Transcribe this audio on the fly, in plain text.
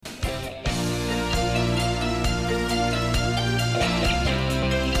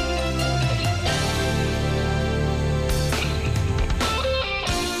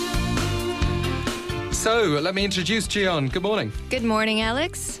So, let me introduce Gian. Good morning. Good morning,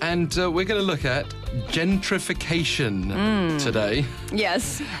 Alex. And we're going to look at gentrification today.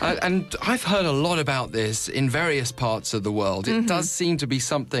 Yes. And I've heard a lot about this in various parts of the world. It does seem to be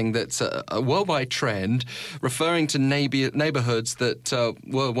something that's a worldwide trend, referring to neighborhoods that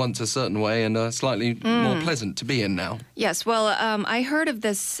were once a certain way and are slightly more pleasant to be in now. Yes, well, I heard of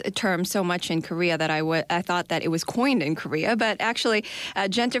this term so much in Korea that I thought that it was coined in Korea, but actually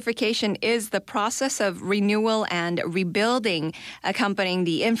gentrification is the process of renewal and rebuilding accompanying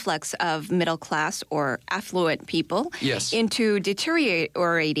the influx of middle class or affluent people into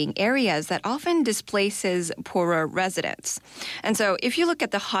deteriorating areas that often displaces poorer residents. And so if you look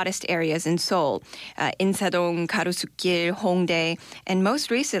at the hottest areas in Seoul, Insadong, Garusu길, Hongdae, and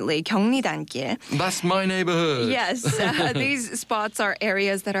most recently Gyeongnidankil. That's my neighborhood. Yes, these spots are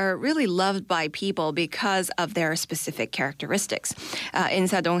areas that are really loved by people because of their specific characteristics.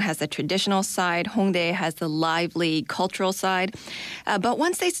 Insadong has the traditional side, Hongdae has the lively cultural side. But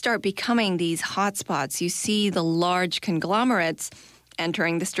once they start becoming these hotspots, you see the large conglomerates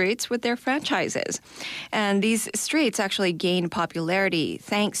entering the streets with their franchises. And these streets actually gain popularity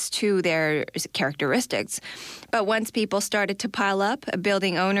thanks to their characteristics. But once people started to pile up,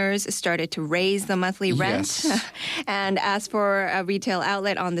 building owners started to raise the monthly rent. Yes. And as for a retail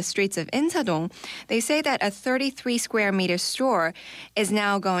outlet on the streets of Insadong, they say that a 33 square meter store is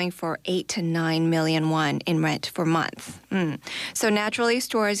now going for 8 to 9 million won in rent per month. So naturally,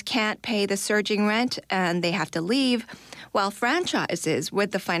 stores can't pay the surging rent and they have to leave, while franchises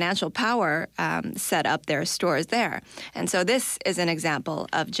with the financial power set up their stores there. And so this is an example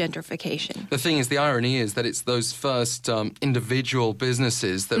of gentrification. The thing is, the irony is that it's those first individual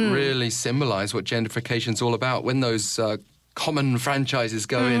businesses that really symbolize what gentrification is all about. When those common franchises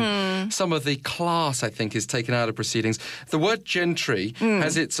go in, some of the class, I think, is taken out of proceedings. The word gentry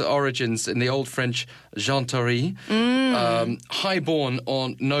has its origins in the Old French gentilly, highborn or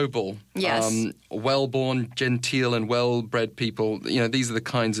noble. Yes. Well-born, genteel, and well-bred people. You know, these are the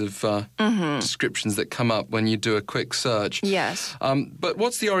kinds of descriptions that come up when you do a quick search. Yes. But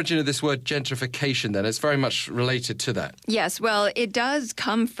what's the origin of this word gentrification, then? It's very much related to that. Yes, well, it does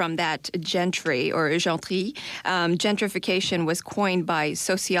come from that gentry or gentry. Gentrification was coined by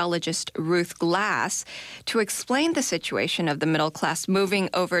sociologist Ruth Glass to explain the situation of the middle class moving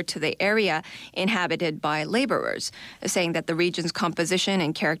over to the area inhabited by laborers, saying that the region's composition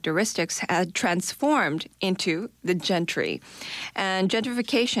and characteristics had transformed into the gentry. And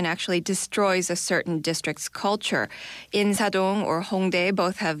gentrification actually destroys a certain district's culture. Insadong or Hongdae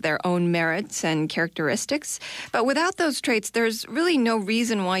both have their own merits and characteristics, but without those traits, there's really no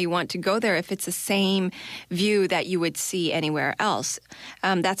reason why you want to go there if it's the same view that you would see anywhere else.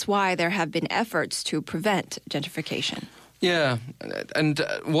 That's why there have been efforts to prevent gentrification. Yeah, and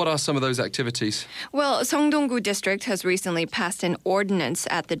what are some of those activities? Well, Seongdong-gu District has recently passed an ordinance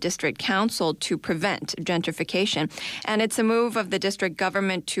at the district council to prevent gentrification. And it's a move of the district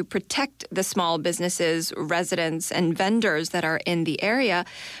government to protect the small businesses, residents, and vendors that are in the area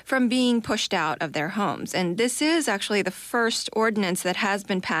from being pushed out of their homes. And this is actually the first ordinance that has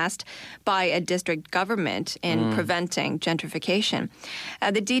been passed by a district government in preventing gentrification.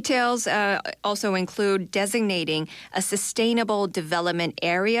 The details also include designating a sustainable development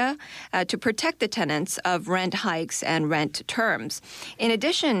area to protect the tenants of rent hikes and rent terms. In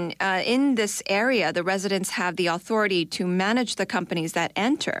addition, in this area, the residents have the authority to manage the companies that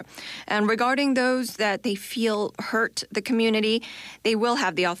enter. And regarding those that they feel hurt the community, they will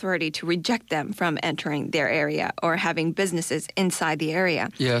have the authority to reject them from entering their area or having businesses inside the area.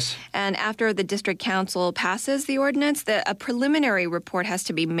 Yes. And after the district council passes the ordinance, a preliminary report has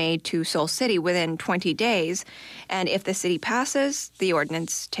to be made to Seoul City within 20 days. And if the city passes, the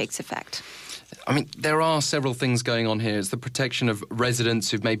ordinance takes effect. I mean, there are several things going on here. It's the protection of residents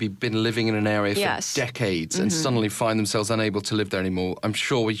who've maybe been living in an area for decades and suddenly find themselves unable to live there anymore. I'm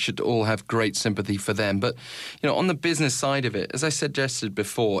sure we should all have great sympathy for them. But, you know, on the business side of it, as I suggested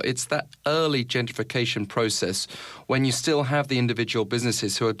before, it's that early gentrification process when you still have the individual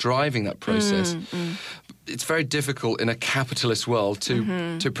businesses who are driving that process. It's very difficult in a capitalist world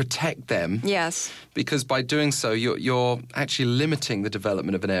to protect them. Yes. Because by doing so, you're actually limiting the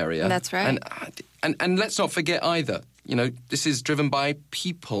development of an area. That's right. And let's not forget either, you know, this is driven by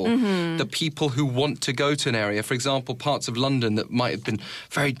people, the people who want to go to an area. For example, parts of London that might have been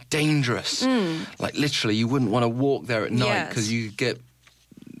very dangerous. Like literally, you wouldn't want to walk there at night because you get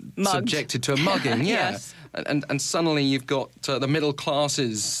subjected to a mugging. Yes. And suddenly you've got the middle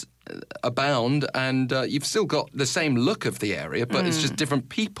classes abound, and you've still got the same look of the area, but it's just different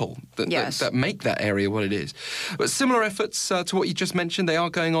people that make that area what it is. But similar efforts to what you just mentioned, they are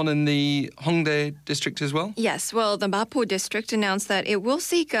going on in the Hongdae district as well? Yes, well, the Mapo district announced that it will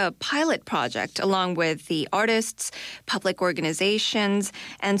seek a pilot project along with the artists, public organizations,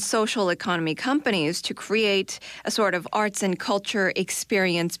 and social economy companies to create a sort of arts and culture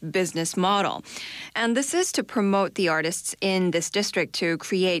experience business model. And this is to promote the artists in this district to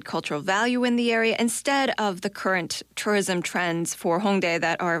create cultural value in the area instead of the current tourism trends for Hongdae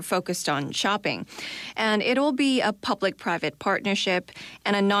that are focused on shopping. And it will be a public-private partnership,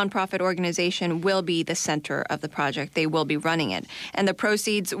 and a nonprofit organization will be the center of the project. They will be running it. And the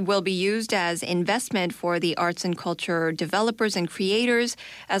proceeds will be used as investment for the arts and culture developers and creators,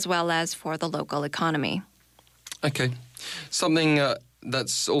 as well as for the local economy. Okay. Something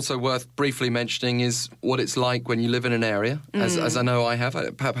that's also worth briefly mentioning is what it's like when you live in an area, as I know I have,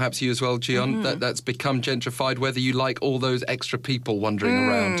 perhaps you as well, Jiyeon, that's become gentrified, whether you like all those extra people wandering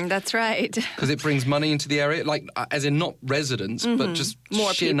around. That's right. Because it brings money into the area, like as in not residents, but just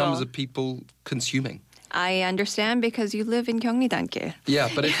more sheer people. numbers of people consuming. I understand because you live in Gyeongnidankil. Yeah,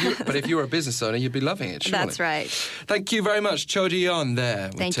 but if you were a business owner, you'd be loving it, surely. That's right. Thank you very much, Cho Ji-yeon there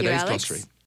with Thank you, today's Alex. Glossary.